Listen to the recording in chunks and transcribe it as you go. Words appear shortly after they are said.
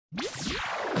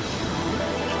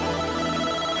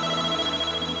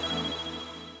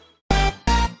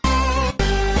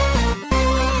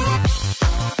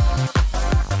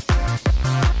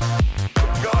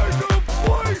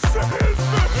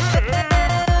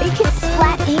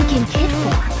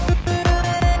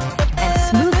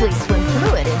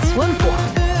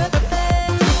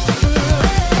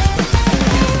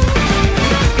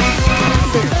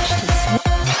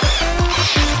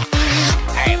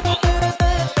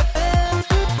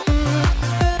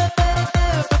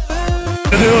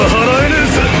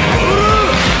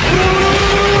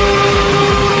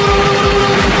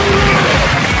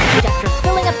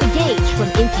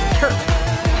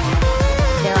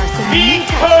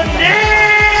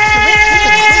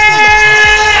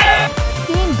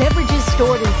Being beverages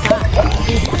stored inside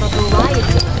is a variety of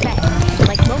effects,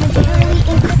 like momentarily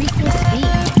increasing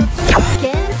speed.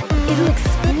 Skins, it'll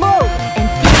explode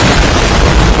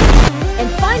and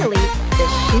finally, the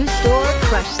shoe store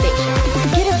crush station.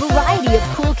 Get a variety of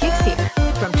cool kicks here,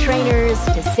 from trainers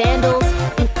to sandals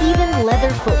and even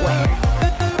leather footwear.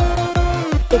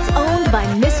 It's owned by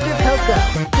Mr. Coco.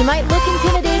 He might look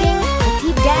intimidating, but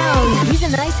deep down, he's a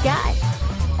nice guy.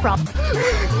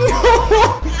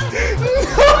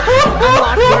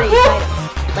 Unlock various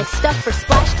items, like stuff for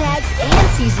splash tags and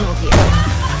seasonal gear.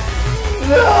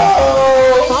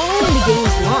 Following the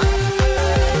game's launch.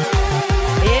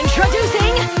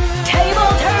 Introducing Table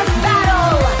Turf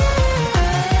Battle!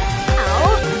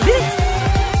 Now, this!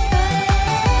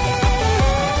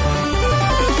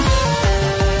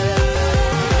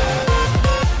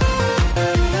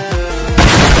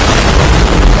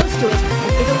 Close to it,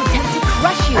 and it'll attempt to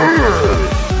crush you.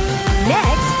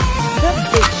 Next, the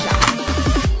big shot.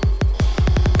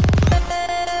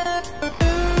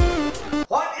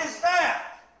 What is that?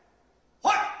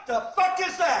 What the fuck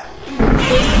is that?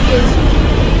 This is...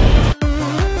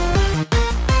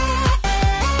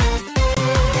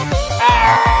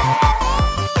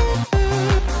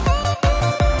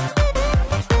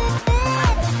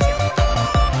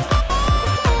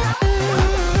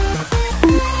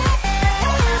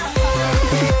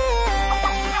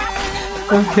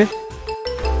 Okay.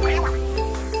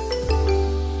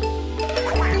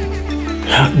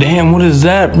 Damn, what is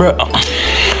that, bro?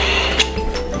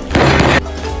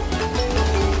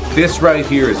 This right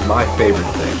here is my favorite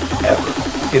thing ever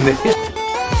in the history.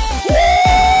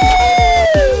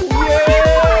 Yeah,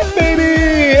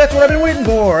 baby! That's what I've been waiting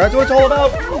for. That's what it's all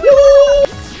about. Woo!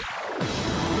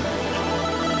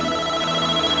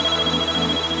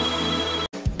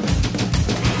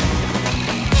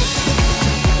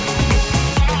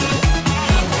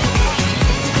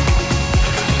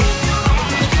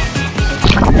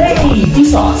 Hey,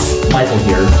 Vsauce! Michael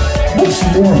here. What's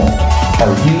normal?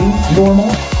 Are you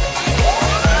normal?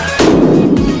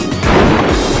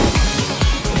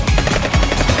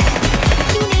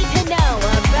 You need to know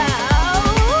about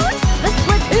the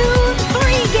Splatoon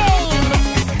 3 game!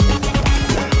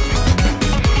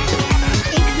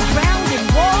 Ink drowned in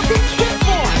walls in kit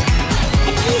form,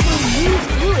 and even use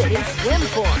fluid in swim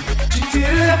form.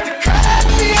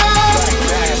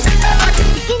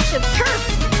 Inch of turf!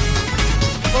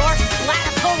 Or splat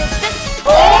opponent's fist.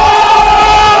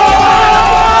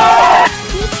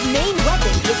 Each main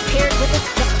weapon is paired with a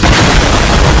set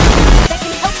that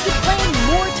can help you play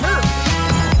more turf.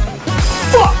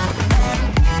 Fuck!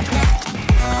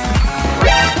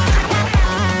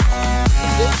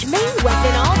 Each main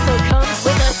weapon also comes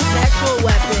with a special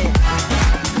weapon.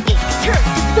 Ink turf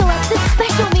to fill up the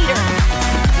special meter.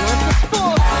 Once it's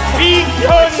full,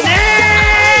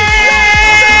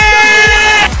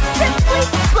 simply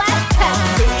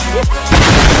Splat-tastic.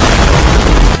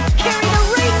 Carry the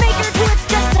Rainmaker to its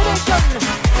destination.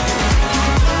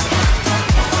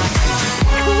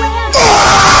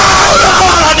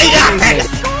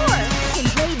 Score!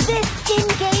 Enjoy this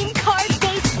in-game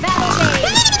card-based battle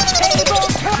game. Table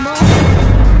Turf.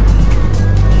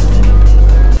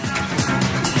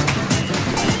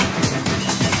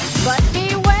 But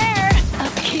beware, a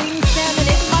king salmon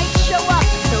it might show up,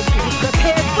 so be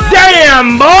prepared for Damn,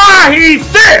 boy, he's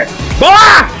thick!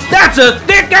 Boy, that's a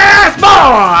thick-ass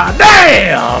boy!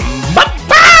 Damn!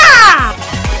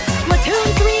 Splatoon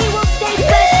 3 will stay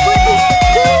fresh for at least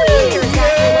 2 years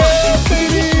after launch.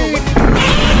 Additional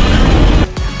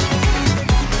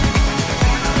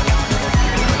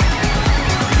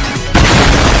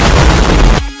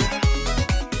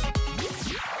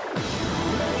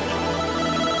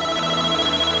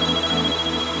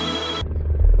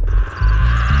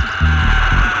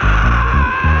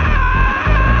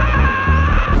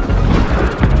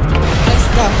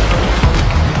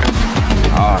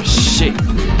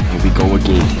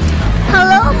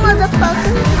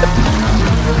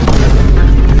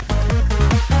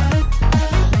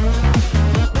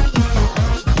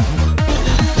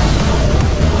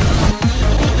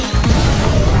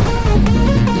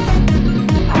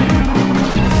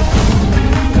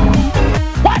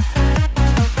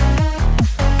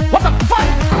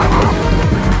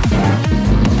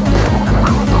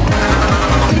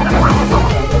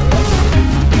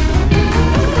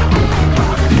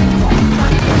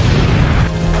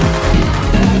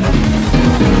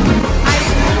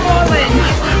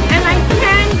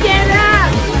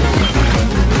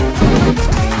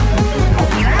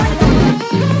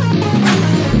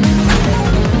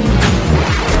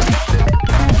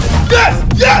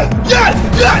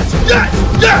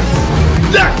Yes!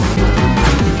 Yes!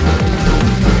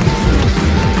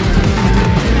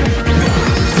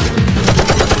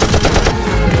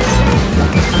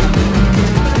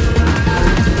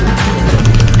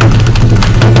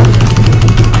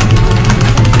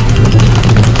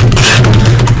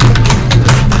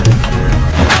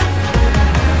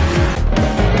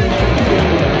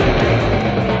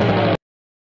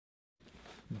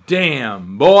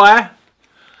 Damn, boy.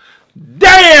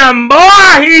 Damn, boy,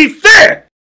 he's sick!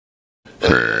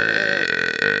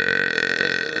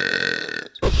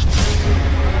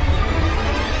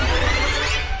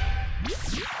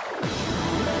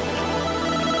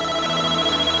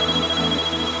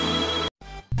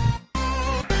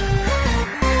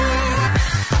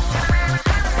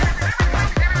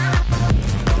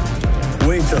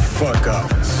 Wake the fuck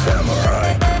up,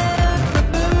 samurai.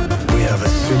 We have a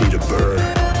city to burn.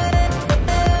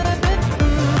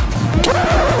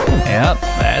 Yep,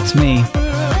 that's me.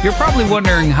 You're probably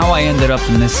wondering how I ended up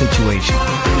in this situation.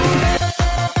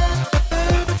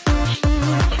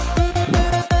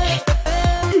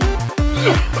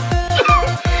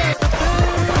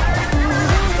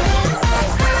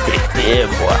 Yeah,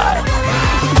 boy.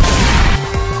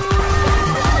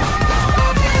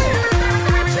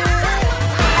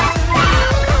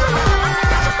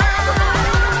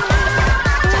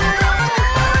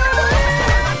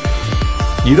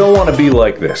 You don't want to be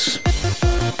like this.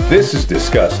 This is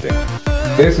disgusting.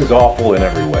 This is awful in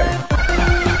every way.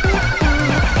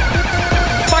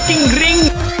 Fucking ring!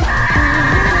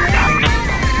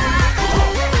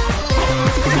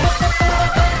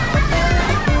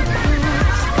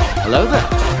 Hello there.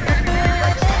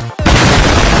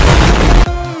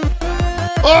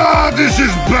 Ah, this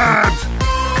is bad!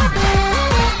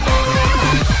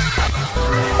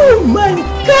 Oh my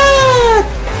god!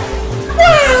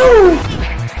 Wow!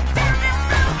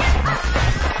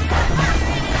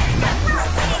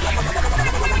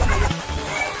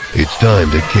 It's time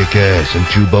to kick ass and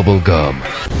chew bubble gum.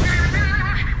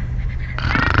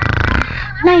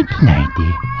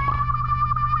 Nighty-nighty.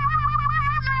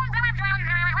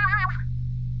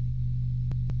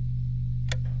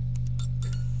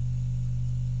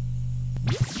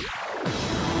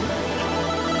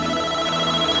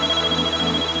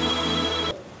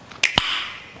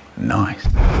 Nice.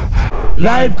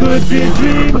 Life could be a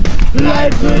dream.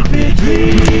 Life could be a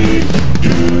dream.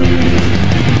 Round one.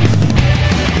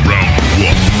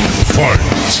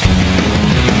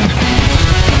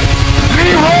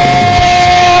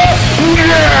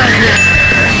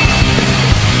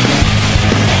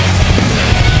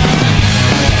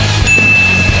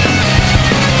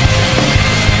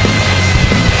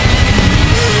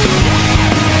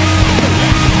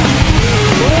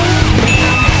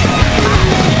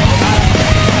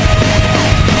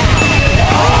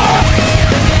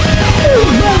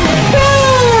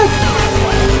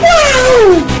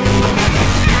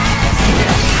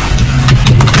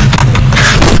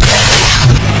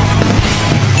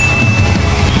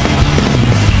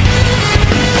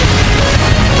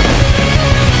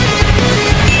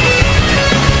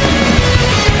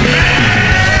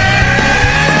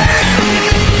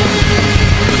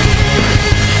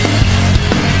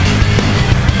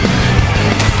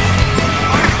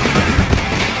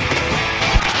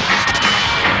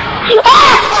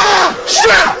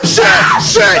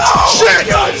 Fight. Shit!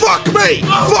 Fuck me!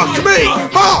 Fuck me!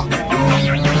 Oh!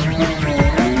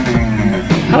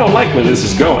 I don't like where this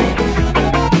is going.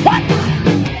 What?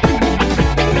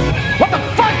 What the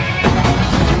fuck?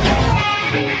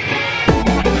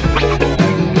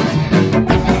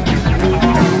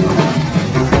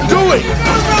 Do it!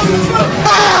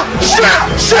 Ah! Shit!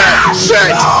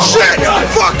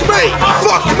 Fuck me! Oh!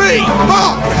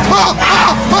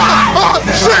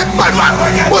 Shit!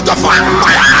 What the fuck?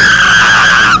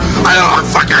 I don't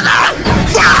fucking know!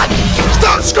 Fuck!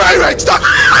 Stop screaming! Stop!